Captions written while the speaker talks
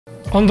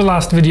On the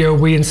last video,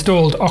 we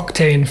installed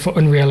Octane for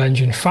Unreal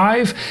Engine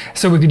 5,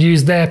 so we could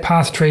use their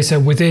path tracer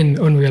within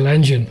Unreal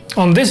Engine.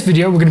 On this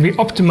video, we're going to be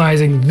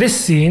optimizing this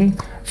scene,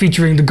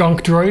 featuring the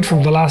GNK droid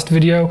from the last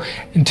video,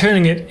 and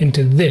turning it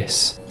into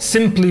this,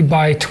 simply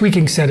by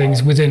tweaking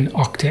settings within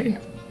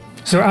Octane.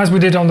 So as we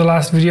did on the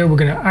last video, we're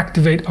going to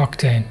activate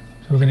Octane.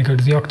 So we're going to go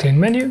to the Octane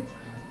menu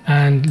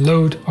and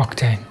load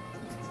Octane.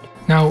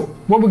 Now,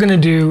 what we're going to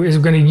do is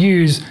we're going to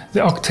use the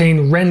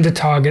Octane render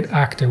target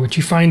actor, which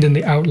you find in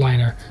the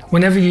outliner.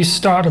 Whenever you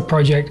start a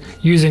project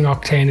using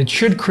Octane, it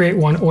should create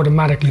one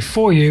automatically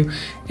for you.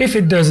 If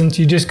it doesn't,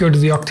 you just go to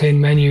the Octane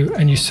menu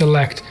and you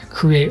select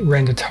create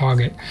render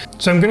target.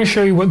 So I'm going to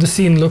show you what the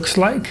scene looks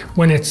like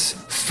when it's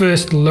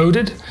first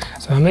loaded.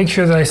 So I'll make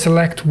sure that I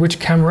select which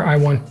camera I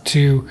want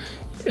to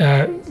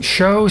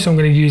show. So I'm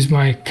going to use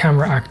my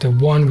camera actor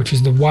 1, which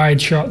is the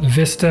wide shot, the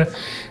vista,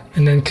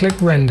 and then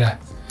click render.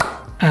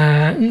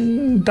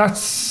 And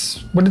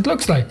that's what it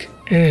looks like.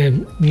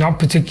 Not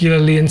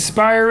particularly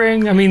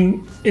inspiring. I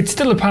mean, it's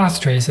still a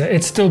path tracer.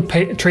 It's still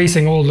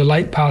tracing all the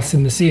light paths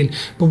in the scene.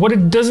 But what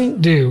it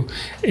doesn't do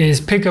is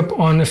pick up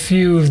on a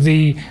few of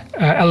the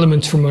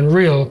elements from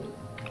Unreal,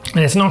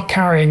 and it's not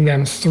carrying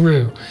them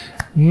through.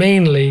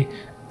 Mainly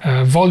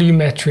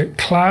volumetric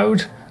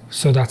cloud.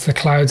 So that's the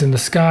clouds in the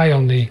sky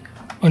on the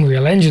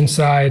Unreal Engine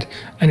side.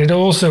 And it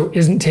also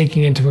isn't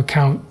taking into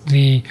account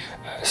the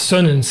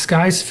sun and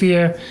sky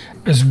sphere.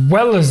 As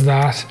well as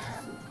that,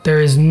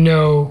 there is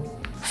no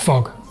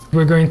fog.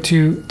 We're going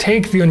to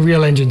take the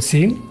Unreal Engine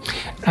scene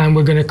and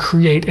we're going to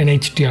create an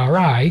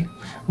HDRI,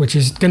 which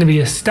is going to be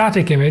a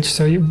static image,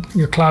 so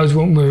your clouds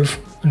won't move,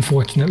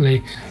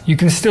 unfortunately. You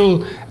can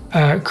still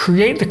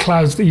create the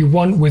clouds that you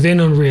want within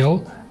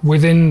Unreal,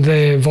 within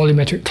the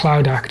volumetric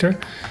cloud actor,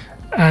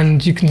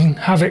 and you can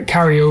have it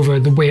carry over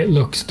the way it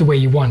looks, the way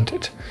you want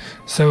it.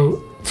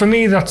 So for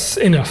me, that's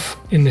enough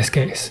in this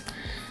case.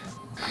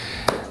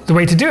 The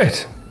way to do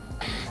it.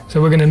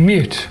 So we're going to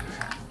mute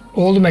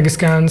all the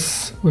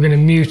megascans, we're going to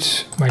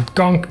mute my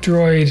GNK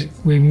droid,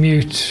 we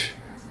mute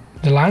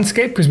the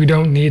landscape because we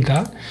don't need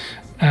that,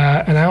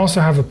 and I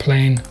also have a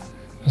plane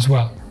as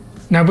well.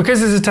 Now,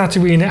 because it's a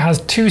Tatooine, it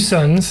has two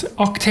suns.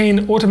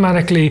 Octane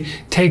automatically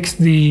takes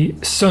the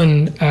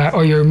sun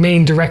or your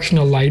main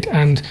directional light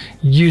and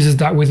uses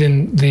that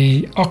within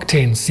the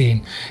Octane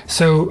scene.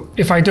 So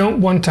if I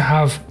don't want to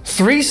have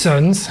 3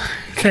 suns,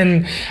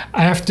 then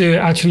I have to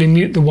actually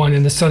mute the one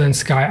in the sun and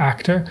sky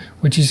actor,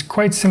 which is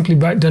quite simply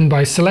done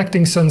by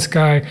selecting sun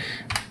sky,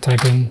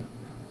 type in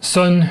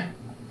sun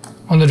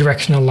on the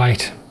directional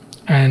light,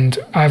 and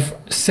I've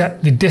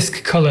set the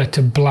disk color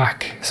to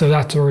black, so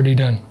that's already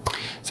done.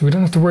 So we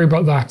don't have to worry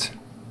about that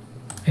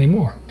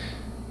anymore.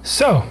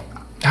 So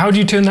how do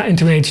you turn that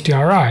into an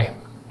HDRI?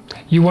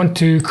 You want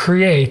to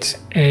create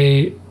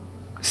a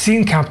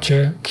scene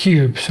capture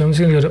cube. So I'm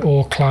just going to go to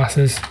all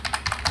classes,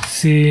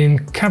 scene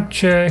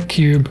capture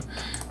cube,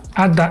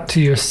 add that to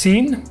your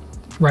scene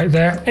right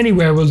there,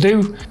 anywhere will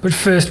do. But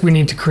first we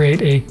need to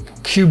create a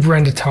cube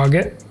render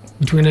target,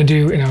 which we're going to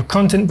do in our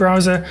content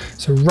browser.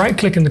 So right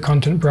click in the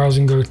content browser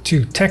and go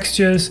to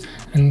textures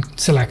and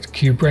select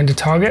cube render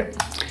target.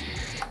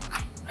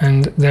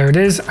 And there it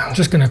is. I'm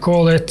just going to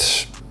call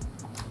it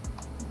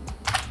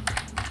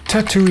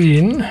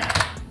Tatooine.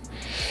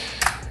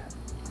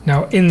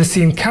 Now in the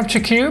scene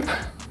capture cube,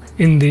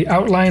 in the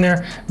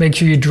outliner, make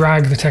sure you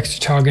drag the texture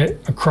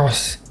target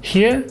across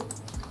here,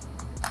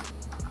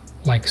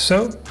 like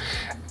so,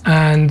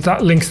 and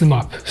that links them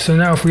up. So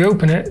now if we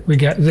open it, we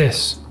get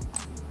this.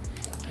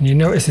 And you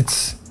notice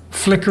it's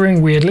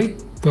flickering weirdly.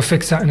 We'll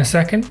fix that in a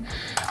second.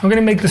 I'm going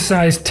to make the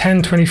size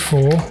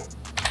 1024.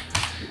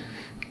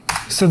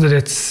 So that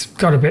it's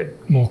got a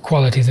bit more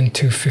quality than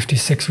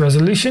 256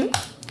 resolution.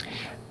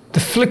 The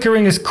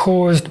flickering is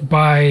caused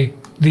by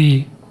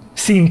the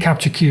scene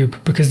capture cube,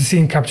 because the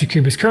scene capture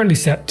cube is currently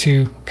set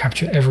to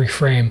capture every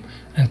frame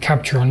and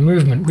capture on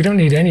movement. We don't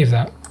need any of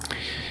that.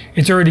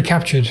 It's already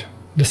captured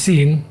the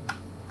scene.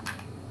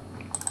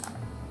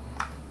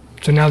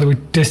 So now that we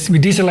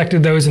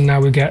deselected those, and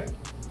now we get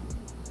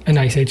a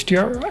nice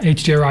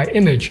HDRI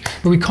image,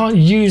 but we can't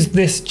use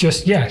this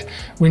just yet.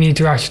 We need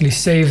to actually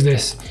save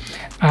this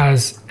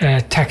as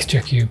a texture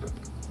cube,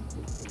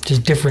 which is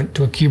different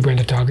to a cube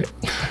render target,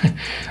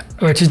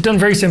 which is done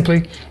very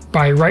simply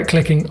by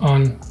right-clicking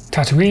on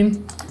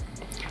Tatooine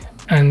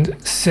and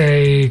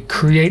say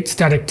create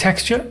static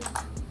texture,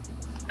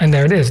 and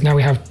there it is. Now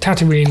we have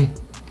Tatooine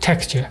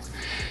texture.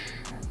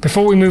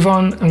 Before we move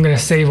on, I'm going to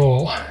save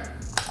all.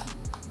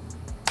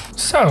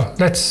 So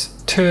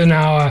let's turn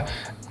our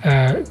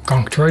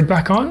GNK droid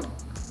back on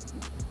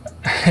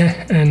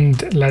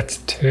and let's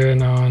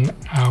turn on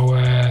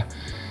our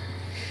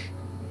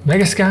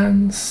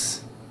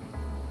megascans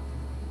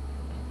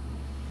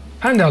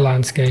and our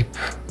landscape,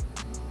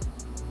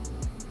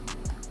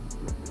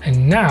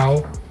 and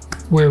now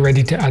we're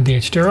ready to add the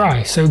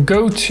HDRI. So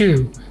go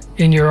to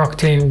in your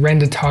Octane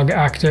render target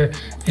actor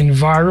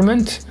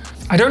environment.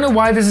 I don't know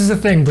why this is a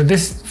thing, but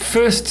this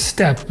first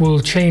step will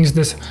change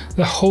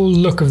the whole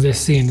look of this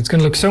scene. It's going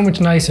to look so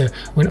much nicer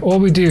when all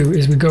we do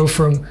is we go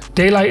from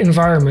daylight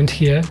environment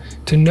here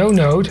to no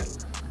node,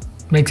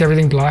 makes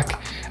everything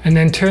black, and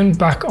then turn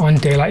back on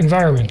daylight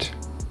environment.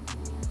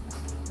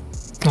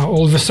 Now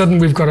all of a sudden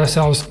we've got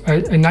ourselves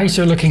a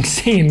nicer looking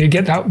scene. You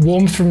get that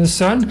warmth from the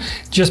sun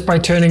just by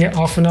turning it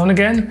off and on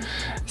again.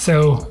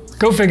 So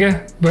go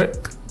figure,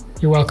 but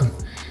you're welcome.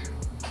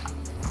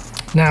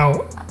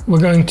 Now we're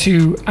going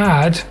to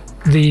add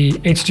the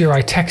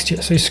HDRI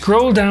texture. So you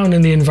scroll down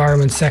in the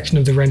environment section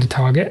of the render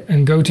target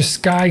and go to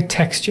sky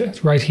texture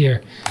right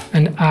here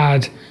and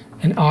add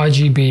an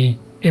RGB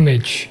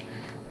image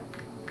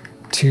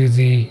to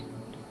the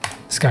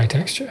sky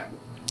texture.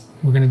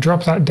 We're going to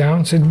drop that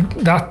down. So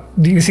that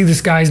you can see the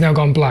sky's now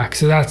gone black.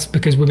 So that's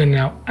because we're going to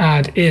now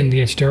add in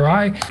the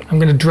HDRI. I'm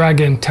going to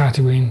drag in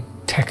Tatooine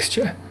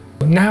texture.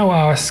 Now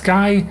our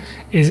sky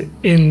is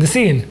in the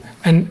scene,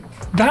 and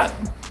that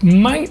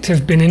might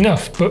have been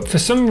enough, but for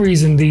some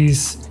reason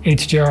these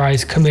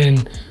HDRIs come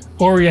in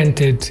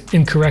oriented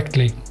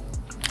incorrectly.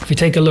 If you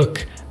take a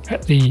look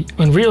at the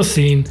Unreal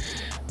scene,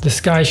 the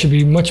sky should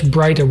be much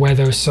brighter where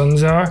those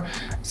suns are.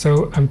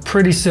 So I'm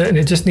pretty certain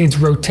it just needs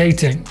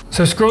rotating.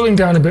 So scrolling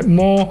down a bit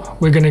more,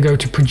 we're going to go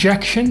to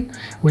projection,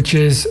 which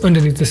is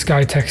underneath the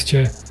sky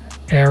texture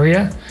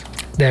area.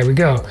 There we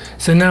go.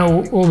 So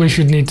now all we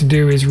should need to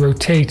do is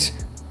rotate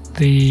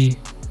the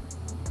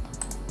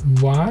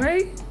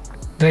Y.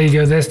 There you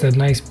go, there's the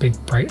nice big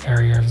bright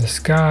area of the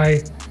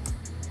sky.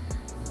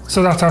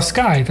 So that's our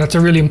sky. That's a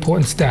really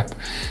important step.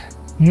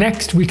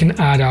 Next, we can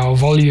add our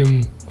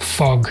volume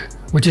fog,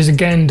 which is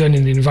again done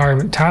in the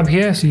environment tab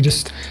here. So you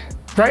just,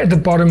 right at the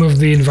bottom of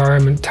the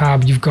environment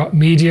tab, you've got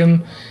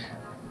medium,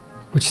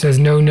 which says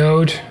no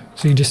node.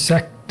 So you just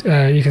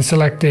you can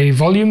select a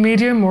volume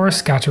medium or a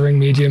scattering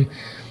medium.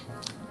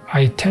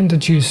 I tend to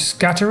choose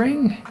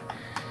scattering,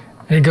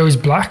 and it goes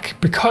black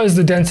because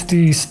the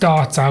density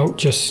starts out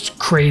just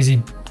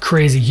crazy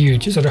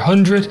huge. It's at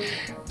 100.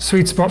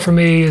 Sweet spot for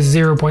me is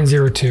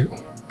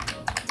 0.02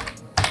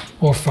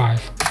 or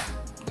 5,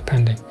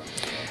 depending.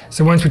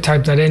 So once we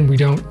type that in, we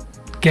don't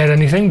get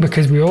anything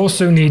because we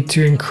also need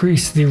to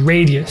increase the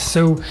radius.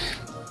 So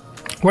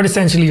what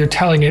essentially you're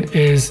telling it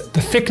is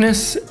the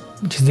thickness,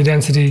 which is the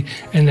density,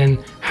 and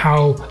then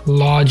how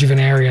large of an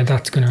area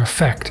that's going to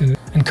affect.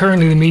 And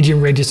currently the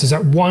medium radius is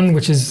at 1,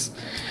 which is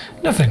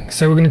nothing.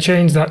 So we're going to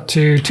change that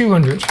to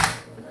 200.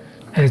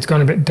 And it's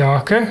gone a bit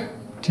darker,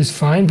 which is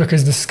fine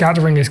because the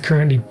scattering is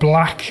currently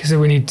black. So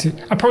we need to,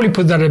 I'll probably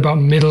put that at about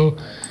middle.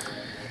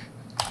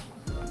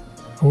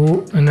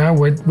 Oh, and now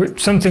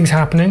something's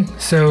happening.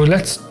 So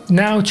let's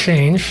now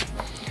change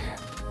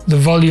the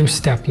volume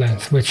step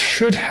length, which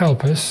should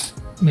help us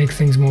make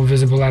things more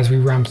visible as we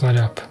ramp that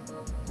up.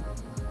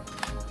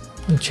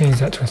 We'll change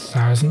that to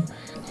 1000.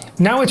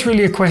 Now it's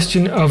really a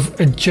question of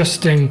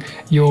adjusting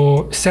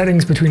your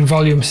settings between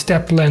volume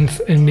step length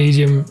and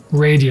medium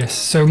radius.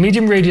 So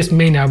medium radius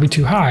may now be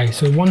too high.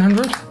 So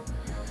 100.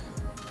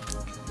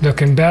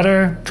 Looking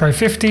better. Try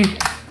 50.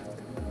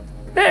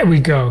 There we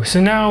go. So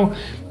now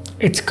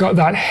it's got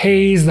that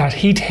haze, that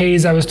heat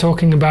haze I was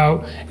talking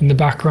about in the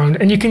background,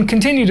 and you can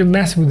continue to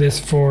mess with this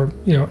for,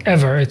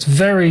 ever. It's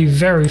very,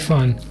 very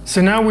fun. So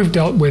now we've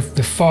dealt with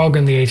the fog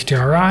and the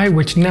HDRI,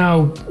 which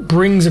now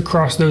brings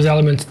across those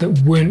elements that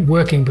weren't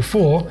working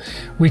before.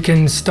 We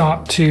can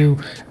start to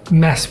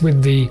mess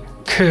with the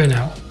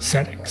kernel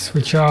settings,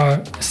 which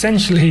are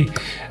essentially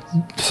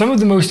some of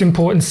the most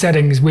important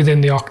settings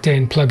within the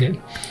Octane plugin.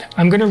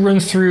 I'm going to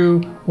run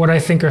through what I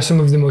think are some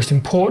of the most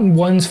important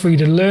ones for you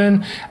to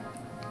learn.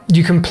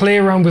 You can play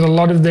around with a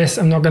lot of this.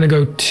 I'm not going to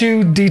go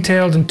too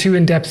detailed and too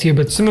in-depth here,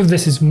 but some of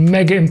this is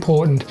mega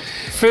important.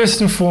 First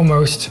and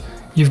foremost,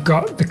 you've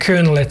got the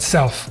kernel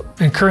itself,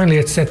 and currently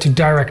it's set to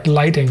direct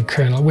lighting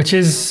kernel, which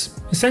is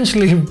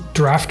essentially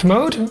draft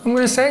mode, I'm going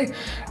to say.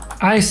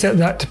 I set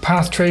that to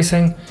path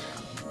tracing,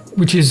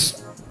 which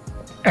is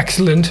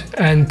excellent,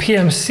 and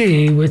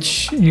PMC,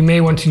 which you may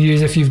want to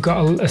use if you've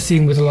got a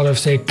scene with a lot of,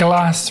 say,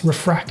 glass,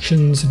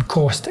 refractions, and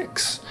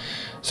caustics.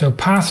 So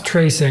path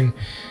tracing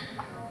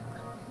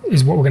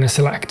is what we're going to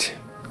select.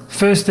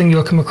 First thing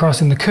you'll come across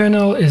in the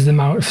kernel is the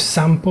amount of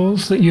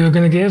samples that you're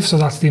going to give. So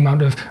that's the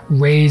amount of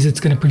rays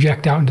it's going to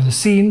project out into the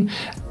scene.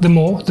 The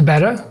more, the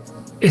better.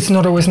 It's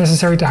not always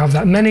necessary to have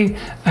that many,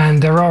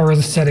 and there are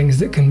other settings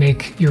that can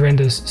make your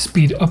renders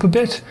speed up a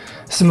bit.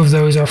 Some of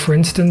those are, for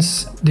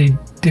instance, the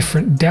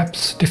different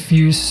depths,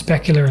 diffuse,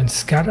 specular, and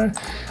scatter.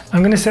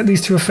 I'm going to set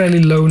these to a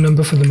fairly low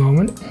number for the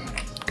moment,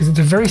 because it's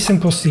a very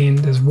simple scene.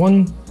 There's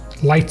one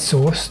light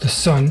source, the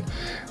sun,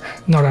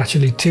 not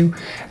actually two,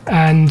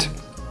 and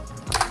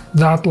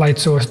that light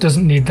source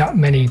doesn't need that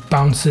many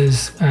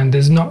bounces, and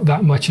there's not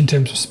that much in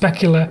terms of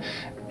specular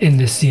in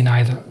this scene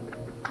either.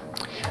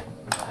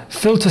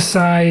 Filter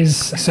size,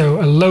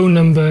 so a low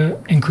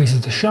number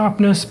increases the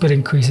sharpness but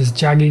increases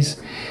jaggies.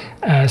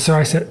 So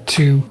I set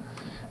 2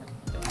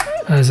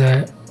 as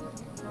a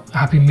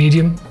happy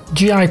medium.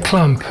 GI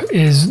clamp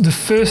is the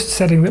first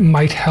setting that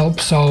might help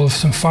solve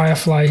some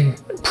Firefly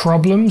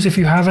problems if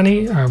you have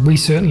any. We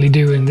certainly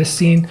do in this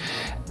scene.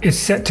 It's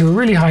set to a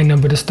really high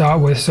number to start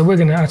with, so we're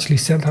going to actually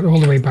set that all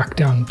the way back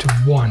down to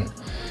 1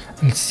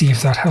 and see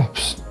if that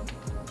helps.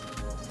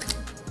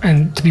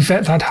 And to be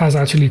fair, that has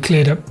actually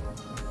cleared up,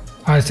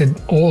 I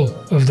said, all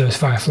of those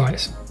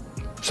Fireflies.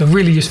 So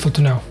really useful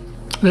to know.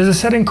 There's a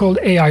setting called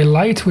AI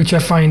Light, which I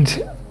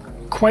find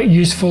quite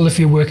useful if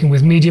you're working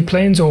with media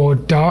planes or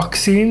dark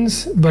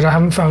scenes, but I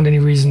haven't found any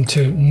reason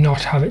to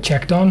not have it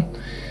checked on.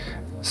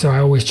 So I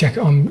always check it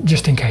on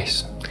just in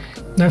case.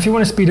 Now, if you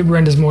want to speed up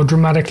renders more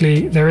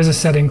dramatically, there is a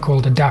setting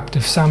called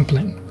adaptive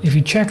sampling. If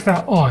you check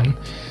that on,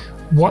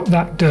 what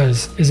that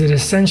does is it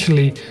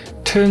essentially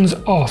turns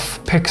off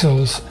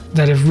pixels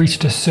that have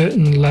reached a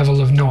certain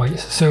level of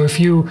noise. So if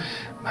you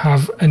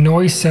have a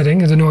noise setting,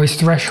 the noise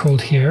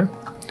threshold here,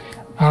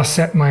 I'll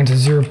set mine to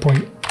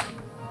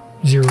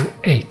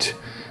 0.08.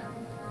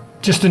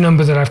 Just a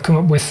number that I've come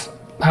up with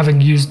having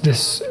used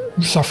this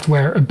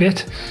software a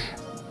bit.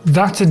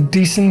 That's a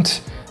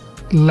decent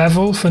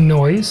level for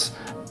noise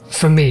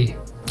for me,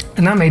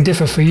 and that may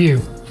differ for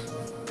you.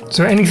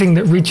 So anything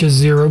that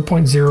reaches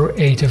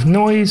 0.08 of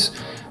noise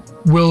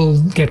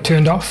will get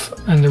turned off,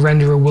 and the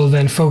renderer will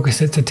then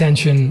focus its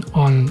attention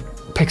on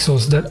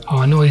pixels that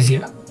are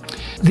noisier.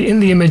 In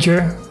the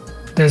imager,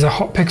 there's a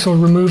hot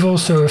pixel removal,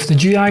 so if the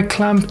GI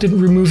clamp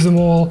didn't remove them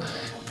all,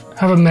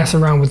 have a mess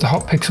around with the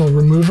hot pixel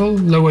removal.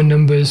 Lower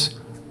numbers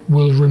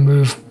will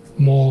remove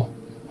more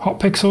hot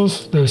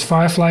pixels, those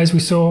fireflies we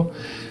saw.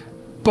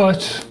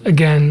 But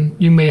again,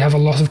 you may have a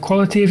loss of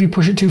quality if you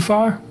push it too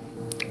far.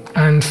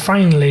 And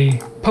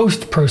finally,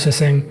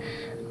 post-processing,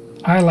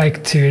 I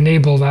like to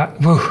enable that.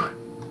 Whoa,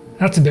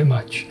 that's a bit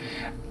much.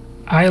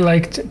 I'm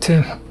going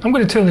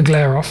to turn the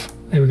glare off.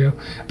 There we go.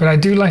 But I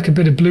do like a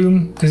bit of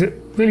bloom because it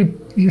really,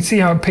 you can see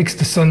how it picks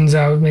the suns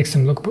out, makes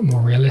them look a bit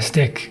more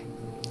realistic.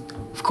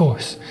 Of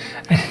course.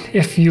 And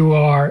if you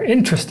are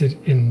interested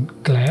in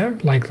glare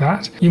like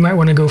that, you might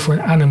want to go for an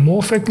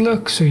anamorphic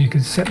look. So you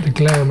can set the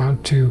glare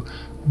amount to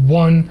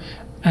 1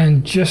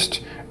 and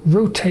just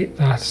rotate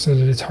that so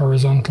that it's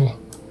horizontal.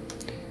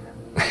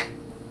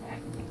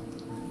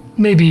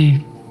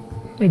 maybe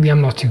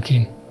I'm not too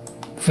keen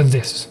for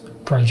this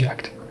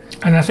project.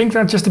 And I think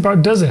that just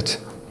about does it.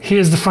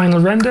 Here's the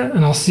final render,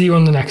 and I'll see you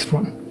on the next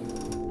one.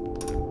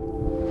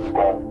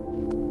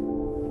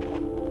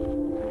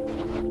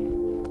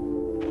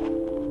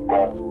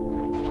 Wow.